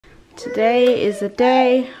Today is the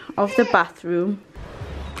day of the bathroom.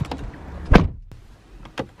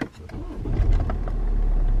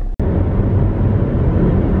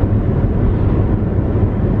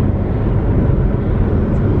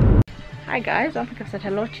 Hi guys, I don't think I've said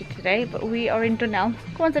hello to you today, but we are in Dunelm.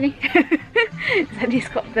 Go on, Sunny. Sunny's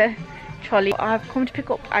got the trolley. I've come to pick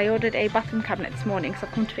up, I ordered a bathroom cabinet this morning, so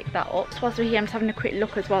I've come to pick that up. So whilst we're here, I'm just having a quick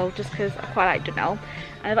look as well, just because I quite like Dunelm.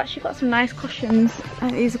 And I've actually got some nice cushions,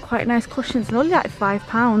 and these are quite nice cushions, and only like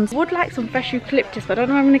 £5. I would like some fresh eucalyptus, but I don't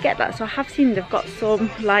know if I'm going to get that. So I have seen they've got some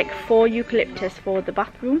like 4 eucalyptus for the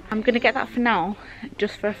bathroom. I'm going to get that for now,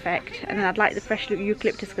 just for effect. And then I'd like the fresh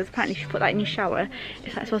eucalyptus, because apparently if you put that in your shower,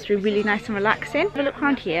 it's like supposed to be really nice and relaxing. Have a look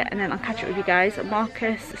around here, and then I'll catch up with you guys.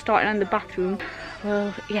 Marcus starting on the bathroom.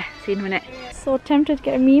 Well, yeah, see you in a minute. So tempted to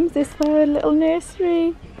get a memes this for a little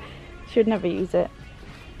nursery. Should never use it,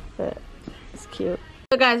 but it's cute.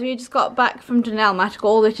 So guys, we just got back from Dunelm. I had to go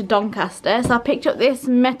all the way to Doncaster. So I picked up this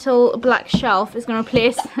metal black shelf. It's going to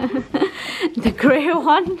replace the grey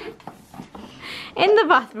one in the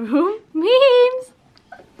bathroom. Memes!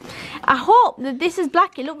 I hope that this is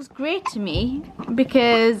black. It looks grey to me,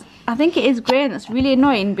 because I think it is grey, and that's really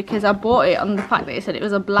annoying because I bought it on the fact that it said it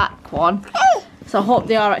was a black one. So I hope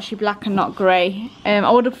they are actually black and not grey.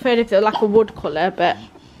 I would have preferred if they were like a wood colour, but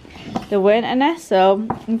there weren't any, so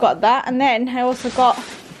I've got that. And then I also got,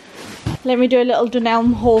 let me do a little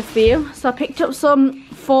Dunelm haul for you. So I picked up some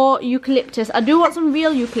 4 eucalyptus. I do want some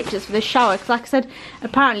real eucalyptus for the shower, because like I said,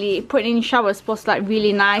 apparently putting it in your shower is supposed to like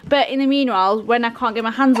really nice. But in the meanwhile, when I can't get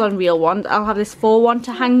my hands on real ones, I'll have this 4 one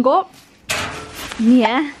to hang up.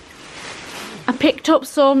 Yeah. I picked up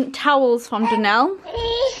some towels from Dunelm.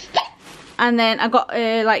 And then I got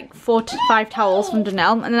like 4 to 5 towels from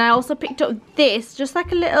Dunelm. And then I also picked up this, just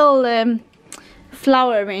like a little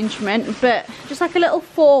flower arrangement, but just like a little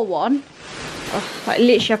 4 one. Oh, like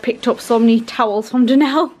literally I picked up so many towels from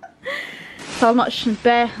Dunelm. So I'll not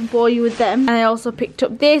bore you with them. And I also picked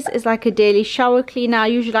up this, it's like a daily shower cleaner. I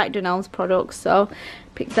usually like Dunelm's products, so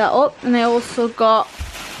picked that up. And I also got,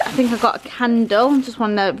 I think I got a candle, just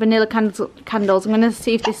one of the vanilla candles. I'm going to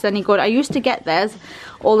see if this is any good. I used to get theirs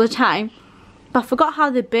all the time, but I forgot how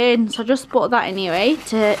they burn, so I just bought that anyway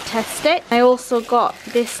to test it. I also got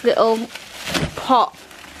this little pot.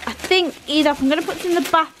 I think either I'm going to put it in the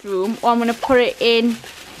bathroom, or I'm going to put it in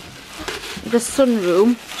the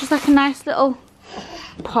sunroom. Just like a nice little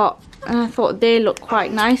pot, and I thought they look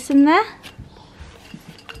quite nice in there.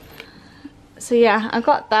 So yeah, I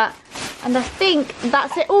got that. And I think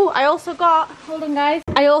that's it. Oh, I also got, hold on guys,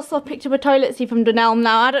 I also picked up a toilet seat from Dunelm.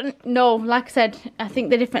 Now I don't know, like I said, I think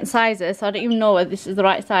they're different sizes, so I don't even know whether this is the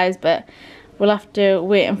right size, but we'll have to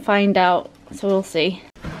wait and find out, so we'll see.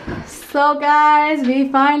 So guys, we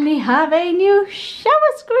finally have a new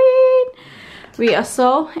shower screen. We are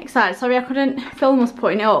so excited. Sorry I couldn't film us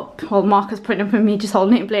putting it up, well Marcus putting it up and me just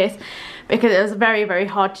holding it in place, because it was very, very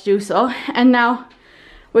hard to do so. And now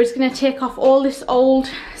we're just going to take off all this old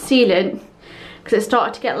sealant, because it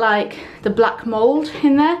started to get like the black mould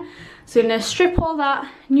in there. So we're going to strip all that,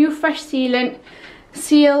 new fresh sealant,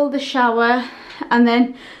 seal the shower. And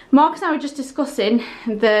then Marcus and I were just discussing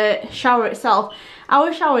the shower itself.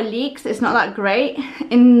 Our shower leaks, it's not that great.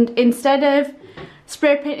 And instead of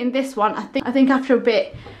spray painting this one, I think after a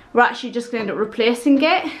bit we're actually just going to end up replacing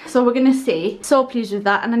it. So we're going to see. So pleased with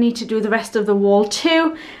that. And I need to do the rest of the wall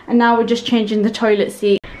too. And now we're just changing the toilet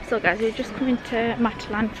seat. So guys, we're just coming to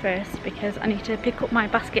Matalan first, because I need to pick up my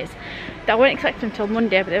baskets. I won't expect them until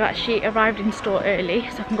Monday, but they've actually arrived in store early,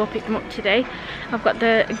 so I can go pick them up today. I've got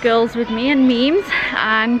the girls with me and memes,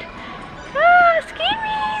 and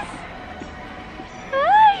Skimmies!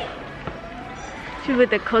 Hi! She's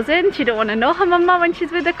with her cousin. She don't want to know her mama when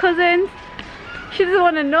she's with her cousins. She doesn't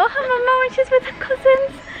want to know her mama when she's with her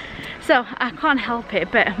cousins. So I can't help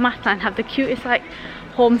it, but Matalan have the cutest like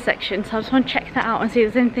home section, so I just want to check that out and see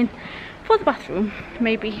if there's anything for the bathroom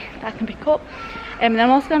maybe that I can pick up. And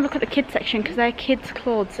I'm also going to look at the kids section, because their kids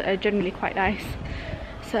clothes are generally quite nice,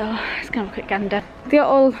 so let's go have a quick gander. They got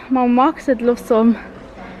all, my Marcus would love some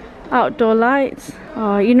outdoor lights.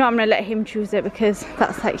 Oh, you know I'm going to let him choose it, because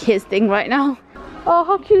that's like his thing right now. Oh,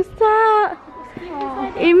 how cute is that?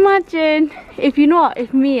 Oh. Imagine if, you know what,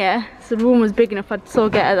 if Mia's room was big enough, I'd so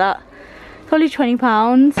get her that. It's only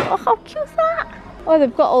 £20. Oh, how cute is that? Oh,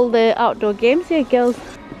 they've got all the outdoor games here, girls.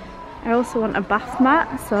 I also want a bath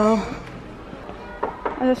mat, so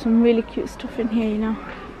there's some really cute stuff in here, you know.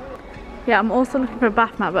 Yeah, I'm also looking for a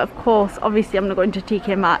bath mat, but of course, obviously I'm not going to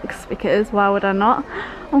TK Maxx, because why would I not?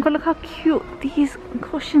 Oh my god, look how cute these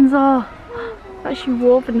cushions are. They're actually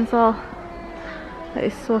woven as well. That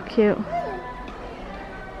is so cute.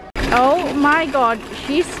 Oh my god,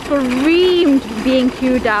 she screamed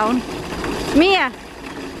B&Q down. Mia,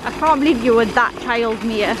 I can't believe you were that child,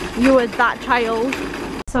 Mia. You were that child.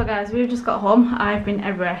 So guys, we've just got home. I've been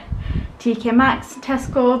everywhere. TK Maxx,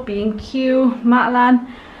 Tesco, B&Q, Matalan,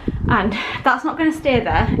 and that's not going to stay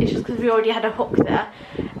there. It's just because we already had a hook there.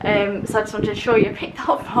 So I just wanted to show you. I picked that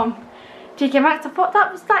up from TK Maxx. I thought that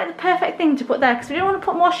was like the perfect thing to put there because we didn't want to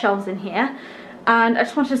put more shelves in here, and I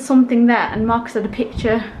just wanted something there, and Mark said the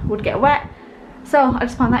picture would get wet, so I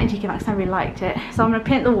just found that in TK Maxx and I really liked it. So I'm going to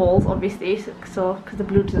paint the walls obviously, so because the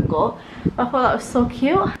blue doesn't go. But I thought that was so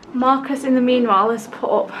cute. Marcus in the meanwhile has put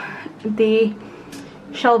up the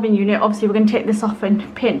shelving unit. Obviously we're going to take this off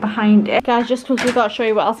and paint behind it. Guys, just quickly got to show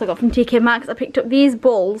you what else I got from TK Maxx. I picked up these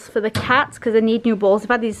bowls for the cats because they need new bowls. I've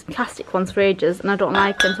had these plastic ones for ages and I don't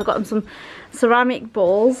like them, so I got them some ceramic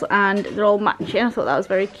bowls and they're all matching. I thought that was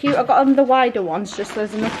very cute. I got them the wider ones just so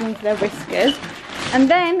there's enough room for their whiskers. And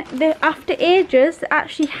then after ages they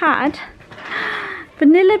actually had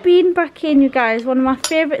vanilla bean back in, you guys. One of my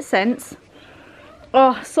favourite scents.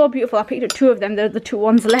 Oh, so beautiful. I picked up 2 of them. They're the 2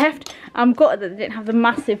 ones left. I'm gutted that they didn't have the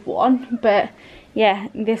massive one, but yeah,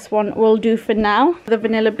 this one will do for now. The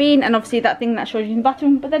vanilla bean, and obviously that thing that showed you in the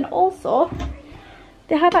bathroom. But then also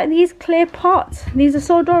they had like these clay pots. These are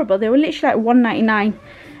so adorable. They were literally like $1.99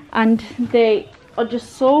 and they are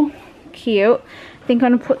just so cute. I think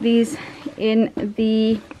I'm gonna put these in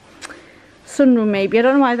the sunroom maybe. I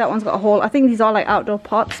don't know why that one's got a hole. I think these are like outdoor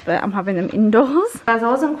pots, but I'm having them indoors. Guys, I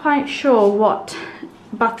wasn't quite sure what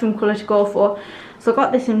bathroom colour to go for, so I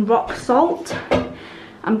got this in rock salt.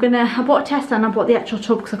 I bought a tester and I bought the actual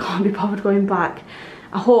tub because I can't be bothered going back.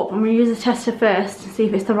 I'm going to use the tester first and see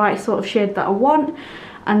if it's the right sort of shade that I want,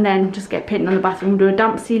 and then just get painting on the bathroom. Do a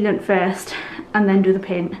damp sealant first and then do the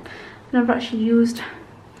paint. I've never actually used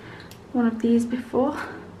one of these before.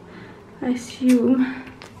 I assume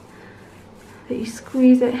that you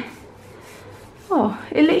squeeze it. Oh,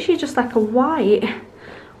 it literally just like a white.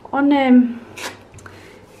 On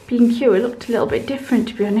B&Q it looked a little bit different,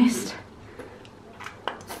 to be honest.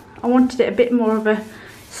 I wanted it a bit more of a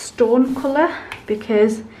stone colour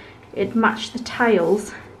because it matched the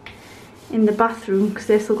tiles in the bathroom because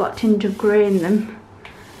they've still got a tinge of grey in them.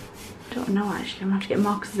 I don't know actually, I'm going to have to get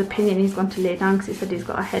Marcus's opinion. He's gone to lay down because he said he's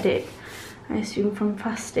got a headache, I assume from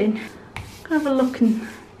fasting. I'm going to have a look and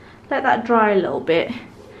let that dry a little bit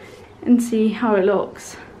and see how it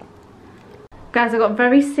looks. Guys, I got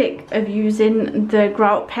very sick of using the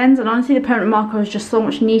grout pens, and honestly the permanent marker was just so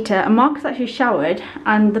much neater. And Marcus actually showered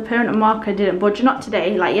and the permanent marker didn't budge, not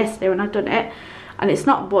today, like yesterday when I'd done it, and it's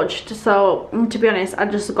not budged. So to be honest, I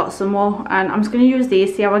just got some more and I'm just going to use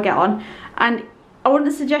these, see how I get on. And I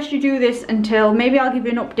wouldn't suggest you do this until maybe I'll give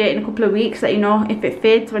you an update in a couple of weeks, let you know if it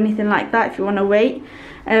fades or anything like that, if you want to wait,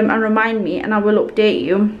 and remind me and I will update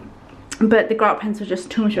you. But the grout pens were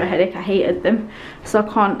just too much of a headache. I hated them, so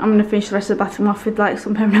I'm going to finish the rest of the bathroom off with like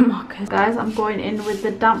some permanent markers. Guys, I'm going in with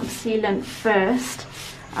the damp sealant first,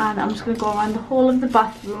 and I'm just going to go around the whole of the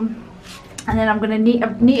bathroom, and then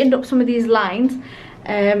I've neatened up some of these lines,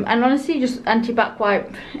 and honestly just anti-back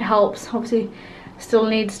wipe helps. Obviously still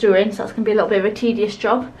needs doing, so that's going to be a little bit of a tedious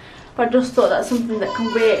job, but I just thought that's something that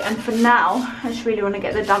can wait. And for now I just really want to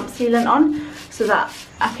get the damp sealant on so that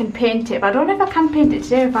I can paint it, but I don't know if I can paint it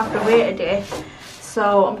today, if I have to wait a day.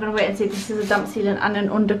 So I'm going to wait and see if this is a damp sealant and an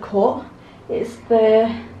undercoat. It's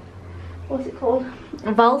the, what's it called,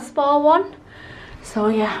 Valspar one. So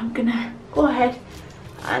yeah, I'm going to go ahead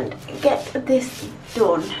and get this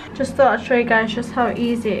done. Just thought I'd show you guys just how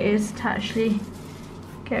easy it is to actually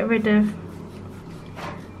get rid of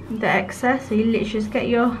the excess. So you literally just get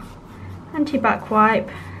your anti-back wipe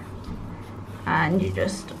and you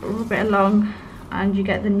just rub it along and you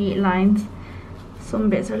get the neat lines. Some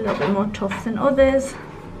bits are a little bit more tough than others,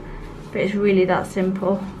 but it's really that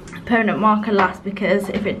simple. Permanent marker last, because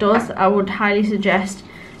if it does, I would highly suggest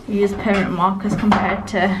you use permanent markers compared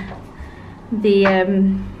to the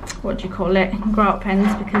what do you call it, grout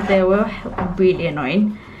pens, because they were really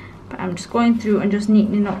annoying. But I'm just going through and just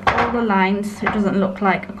neatening up all the lines so it doesn't look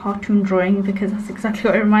like a cartoon drawing, because that's exactly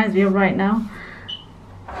what it reminds me of right now.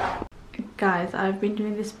 Guys, I've been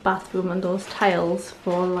doing this bathroom and those tiles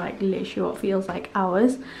for like literally what feels like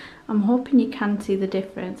hours. I'm hoping you can see the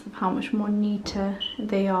difference of how much more neater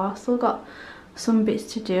they are. Still got some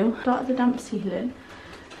bits to do. Started the damp sealant,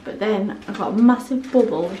 but then I've got a massive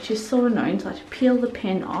bubble which is so annoying, so I have to peel the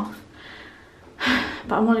pin off.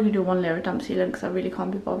 But I'm only going to do one layer of damp sealant because I really can't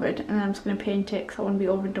be bothered, and then I'm just going to paint it because I want to be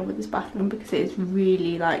over and done with this bathroom, because it is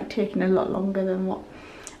really like taking a lot longer than what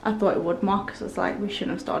I thought it would. Marcus was like, we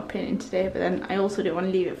shouldn't have started painting today, but then I also didn't want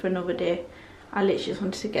to leave it for another day. I literally just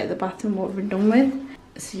wanted to get the bathroom over and done with.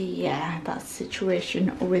 So yeah, that's the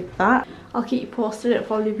situation with that. I'll keep you posted. It'll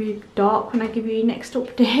probably be dark when I give you your next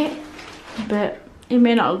update, but it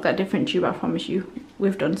may not look that different to you, but I promise you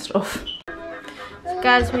we've done stuff. So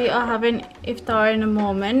guys, we are having iftar in a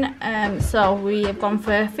moment. So we have gone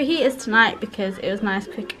for fajitas tonight because it was nice,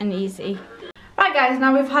 quick and easy. Right guys,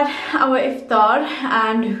 now we've had our iftar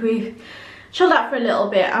and we've chilled out for a little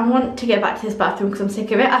bit. I want to get back to this bathroom because I'm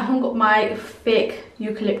sick of it. I hung up my fake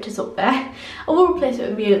eucalyptus up there. I will replace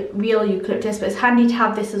it with real eucalyptus, but it's handy to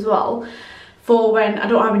have this as well for when I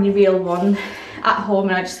don't have any real one at home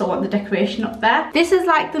and I just don't want the decoration up there. This is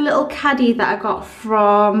like the little caddy that I got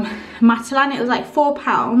from Matalan. It was like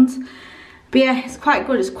 £4. But yeah, it's quite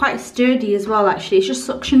good. It's quite sturdy as well actually. It's just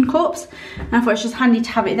suction cups. And I thought it's just handy to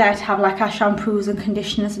have it there to have like our shampoos and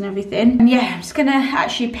conditioners and everything. And yeah, I'm just gonna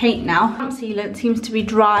actually paint now. Damp sealant seems to be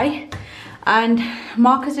dry. And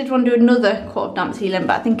Marcus did want to do another coat of damp sealant,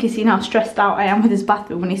 but I think he's seen how stressed out I am with his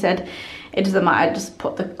bathroom when he said it doesn't matter, just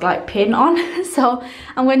put the like paint on. So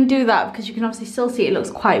I'm going to do that because you can obviously still see it looks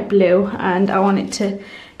quite blue, and I want it to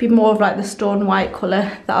be more of like the stone white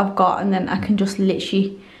colour that I've got, and then I can just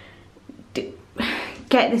literally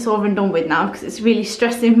get this over and done with now because it's really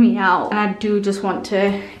stressing me out and I do just want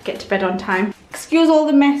to get to bed on time. Excuse all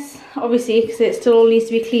the mess obviously because it still all needs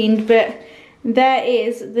to be cleaned, but there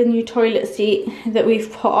is the new toilet seat that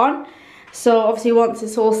we've put on. So obviously once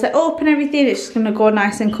it's all set up and everything, it's just gonna go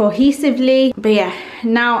nice and cohesively. But yeah,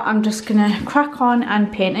 now I'm just gonna crack on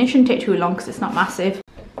and paint. It shouldn't take too long because it's not massive.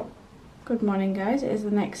 Good morning guys, it is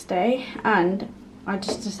the next day and I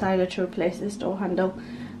just decided to replace this door handle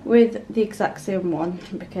with the exact same one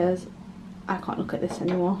because I can't look at this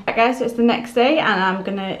anymore. Right guys, so it's the next day and I'm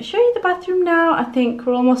gonna show you the bathroom now. I think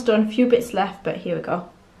we're almost done, a few bits left, but here we go.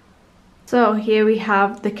 So here we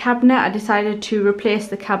have the cabinet. I decided to replace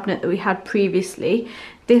the cabinet that we had previously.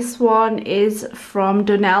 This one is from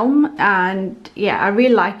Dunelm and yeah, I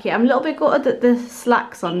really like it. I'm a little bit gutted that the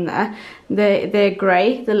slacks on there, they're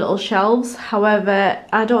grey, the little shelves. However,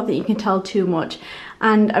 I don't think you can tell too much.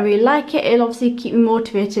 And I really like it. It'll obviously keep me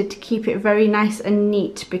motivated to keep it very nice and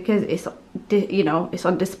neat because it's, you know, it's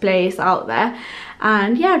on display, it's out there.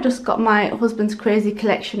 And yeah, I've just got my husband's crazy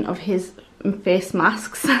collection of his face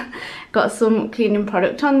masks. Got some cleaning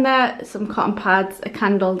product on there, some cotton pads, a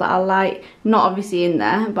candle that I light, not obviously in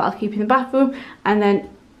there, but I'll keep in the bathroom. And then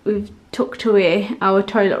we've tucked away our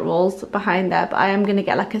toilet rolls behind there, but I am going to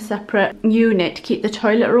get like a separate unit to keep the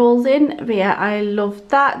toilet rolls in. But yeah, I love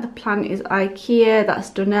that. The plant is IKEA, that's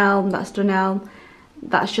Dunelm, that's Dunelm.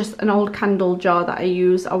 That's just an old candle jar that I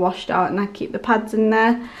use. I washed out and I keep the pads in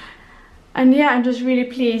there. And yeah, I'm just really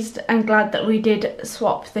pleased and glad that we did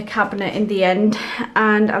swap the cabinet in the end,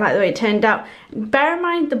 and I like the way it turned out. Bear in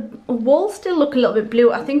mind the walls still look a little bit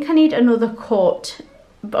blue. I think I need another coat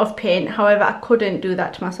of paint. However, I couldn't do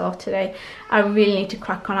that to myself today. I really need to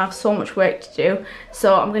crack on. I have so much work to do,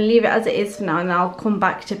 so I'm going to leave it as it is for now and I'll come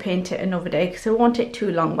back to paint it another day because it won't take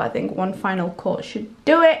too long, but I think one final coat should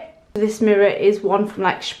do it. This mirror is one from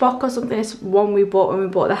like Spock or something. It's one we bought when we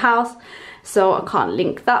bought the house, so I can't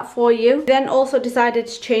link that for you. Then also decided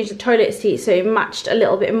to change the toilet seat so it matched a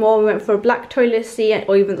little bit more. We went for a black toilet seat,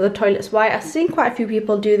 or even though the toilet's white. I've seen quite a few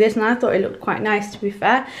people do this and I thought it looked quite nice, to be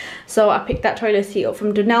fair. So I picked that toilet seat up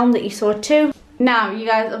from Dunelm that you saw too. Now, you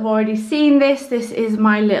guys have already seen this. This is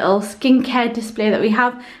my little skincare display that we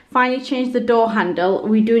have. Finally changed the door handle.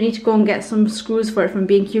 We do need to go and get some screws for it from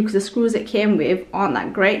B&Q because the screws it came with aren't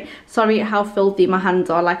that great. Sorry how filthy my hands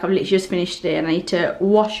are. Like, I've literally just finished today and I need to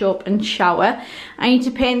wash up and shower. I need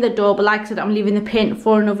to paint the door, but like I said, I'm leaving the paint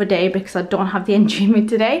for another day because I don't have the entry in me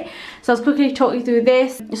today. So I'll quickly talk you through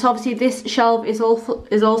this. So obviously this shelf is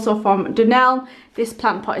also from Dunelm. This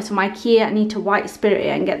plant pot is from IKEA. I need to white spirit it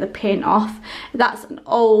and get the paint off. That's an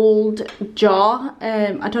old jar.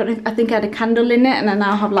 I don't know, I think I had a candle in it, and I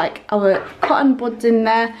now have like our cotton buds in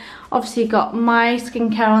there. Obviously got my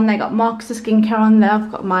skincare on there, got Marcus' skincare on there.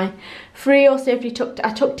 I've got my Frio safety tucked.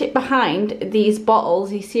 I tucked it behind these bottles,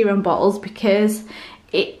 these serum bottles, because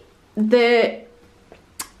the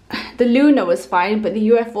Luna was fine, but the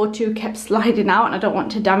UFO 2 kept sliding out and I don't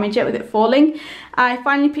want to damage it with it falling. I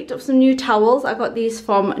finally picked up some new towels. I got these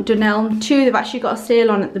from Dunelm too. They've actually got a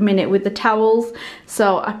sale on at the minute with the towels,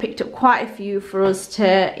 so I picked up quite a few for us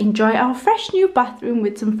to enjoy our fresh new bathroom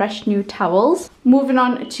with some fresh new towels. Moving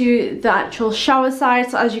on to the actual shower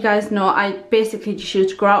side. So as you guys know, I basically just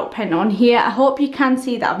used grout pen on here. I hope you can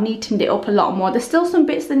see that I've neatened it up a lot more. There's still some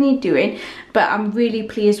bits that need doing, but I'm really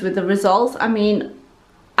pleased with the results. I mean,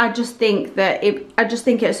 I just think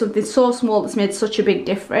it's something so small that's made such a big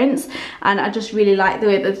difference, and I just really like the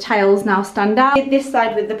way that the tiles now stand out. This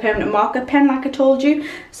side with the permanent marker pen, like I told you,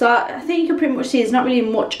 so I think you can pretty much see there's not really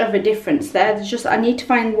much of a difference there. There's just, I need to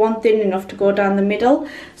find one thin enough to go down the middle,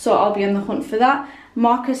 so I'll be on the hunt for that.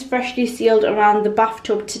 Marker's freshly sealed around the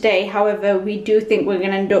bathtub today, however we do think we're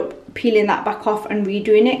going to end up peeling that back off and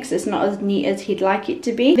redoing it because it's not as neat as he'd like it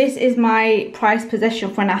to be. This is my prized possession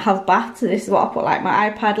for when I have baths. So this is what I put like my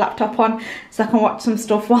iPad, laptop on, so I can watch some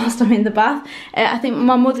stuff whilst I'm in the bath. I think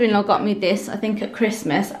my mother-in-law got me this, I think at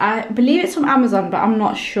Christmas. I believe it's from Amazon, but I'm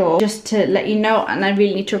not sure. Just to let you know, and I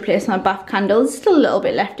really need to replace my bath candles. Still a little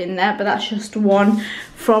bit left in there, but that's just one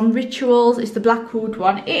from Rituals. It's the black wood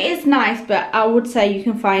one. It is nice, but I would say you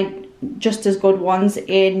can find just as good ones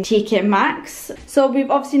in TK Maxx. So we've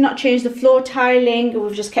obviously not changed the floor tiling,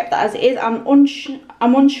 we've just kept that as it is.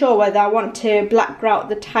 I'm unsure whether I want to black grout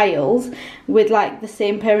the tiles with like the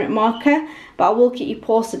same permanent marker, but I will keep you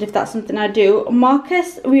posted if that's something I do.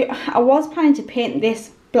 Marcus, I was planning to paint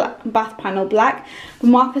this bath panel black, but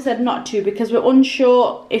Marcus said not to because we're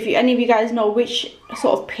unsure if any of you guys know which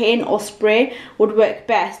sort of paint or spray would work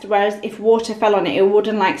best, whereas if water fell on it, it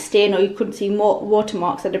wouldn't like stain or you couldn't see more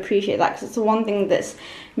watermarks. I'd appreciate that because it's the one thing that's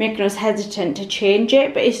making us hesitant to change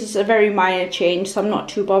it, but it's just a very minor change, so I'm not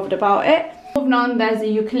too bothered about it. Moving on, there's a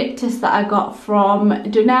eucalyptus that I got from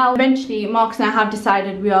Dunelm. Eventually, Marcus and I have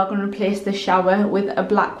decided we are going to replace the shower with a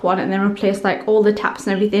black one and then replace like all the taps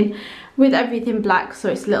and everything with everything black, so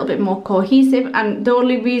it's a little bit more cohesive. And the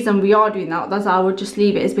only reason we are doing that, that's I would just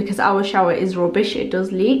leave it, is because our shower is rubbish, it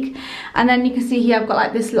does leak. And then you can see here I've got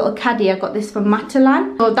like this little caddy. I got this from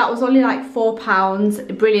Matalan, so that was only like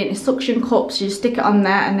 £4. Brilliant. It's suction cups, you just stick it on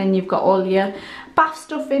there and then you've got all your bath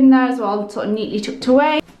stuff in there as well, sort of neatly tucked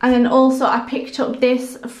away. And then also I picked up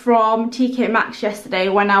this from TK Maxx yesterday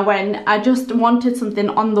when I went. I just wanted something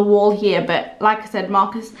on the wall here, but like I said,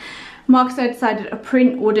 Marcus I decided a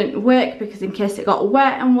print wouldn't work because in case it got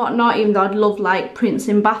wet and whatnot, even though I'd love like prints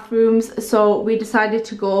in bathrooms. So we decided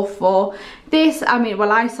to go for this. I mean,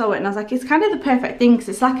 well, I saw it and I was like, it's kind of the perfect thing because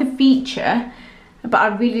it's like a feature, but I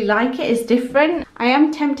really like it. It's different. I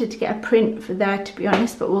am tempted to get a print for there, to be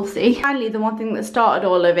honest, but we'll see. Finally, the one thing that started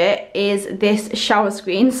all of it is this shower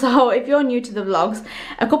screen. So if you're new to the vlogs,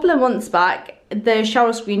 a couple of months back, the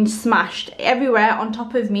shower screen smashed everywhere on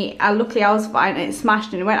top of me. Luckily I was fine, and it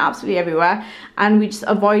smashed and it went absolutely everywhere, and we just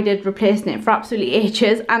avoided replacing it for absolutely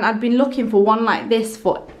ages. And I'd been looking for one like this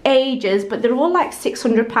for ages, but they're all like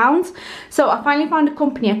 £600. So I finally found a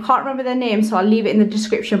company, I can't remember their name, so I'll leave it in the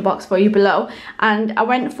description box for you below, and I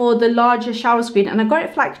went for the larger shower screen and I got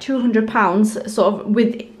it for like £200 sort of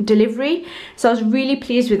with delivery. So I was really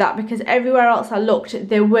pleased with that because everywhere else I looked,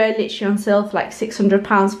 they were literally on sale for like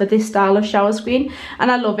 £600 for this style of shower screen,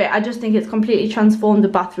 and I love it. I just think it's completely transformed the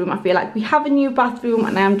bathroom. I feel like we have a new bathroom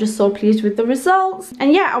and I am just so pleased with the results.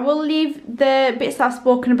 And yeah, I will leave the bits that I've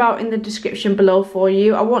spoken about in the description below for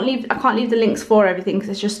you. I can't leave the links for everything because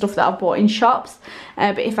it's just stuff that I've bought in shops,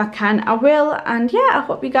 but if I can I will. And yeah, I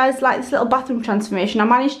hope you guys like this little bathroom transformation. I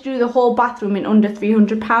managed to do the whole bathroom in under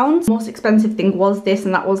 £300. The most expensive thing was this,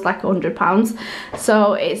 and that was like £100.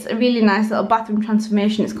 So it's a really nice little bathroom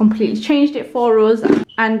transformation. It's completely changed it for us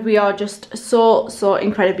and we are just so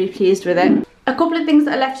incredibly pleased with it. A couple of things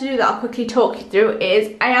that are left to do that I'll quickly talk you through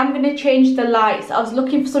is I am going to change the lights. I was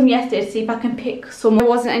looking for some yesterday to see if I can pick some. There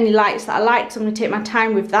wasn't any lights that I liked, so I'm going to take my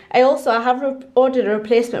time with that. I have ordered a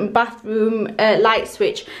replacement bathroom light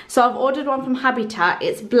switch. So I've ordered one from Habitat.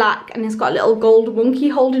 It's black and it's got a little gold monkey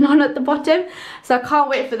holding on at the bottom. So I can't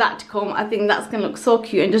wait for that to come. I think that's going to look so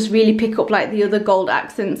cute and just really pick up like the other gold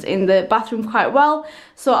accents in the bathroom quite well.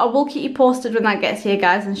 So I will keep you posted when that gets here,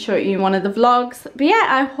 guys, and show you in one of the vlogs. But yeah,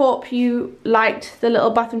 I hope you liked the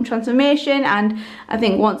little bathroom transformation, and I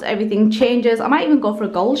think once everything changes, I might even go for a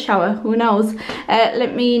gold shower, who knows.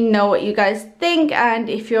 Let me know what you guys think, and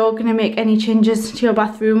if you're gonna make any changes to your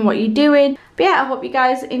bathroom, what you're doing. But yeah, I hope you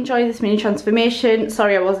guys enjoy this mini transformation.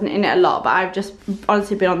 Sorry I wasn't in it a lot, but I've just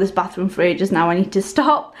honestly been on this bathroom for ages now. I need to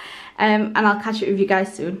stop, and I'll catch up with you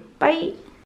guys soon. Bye.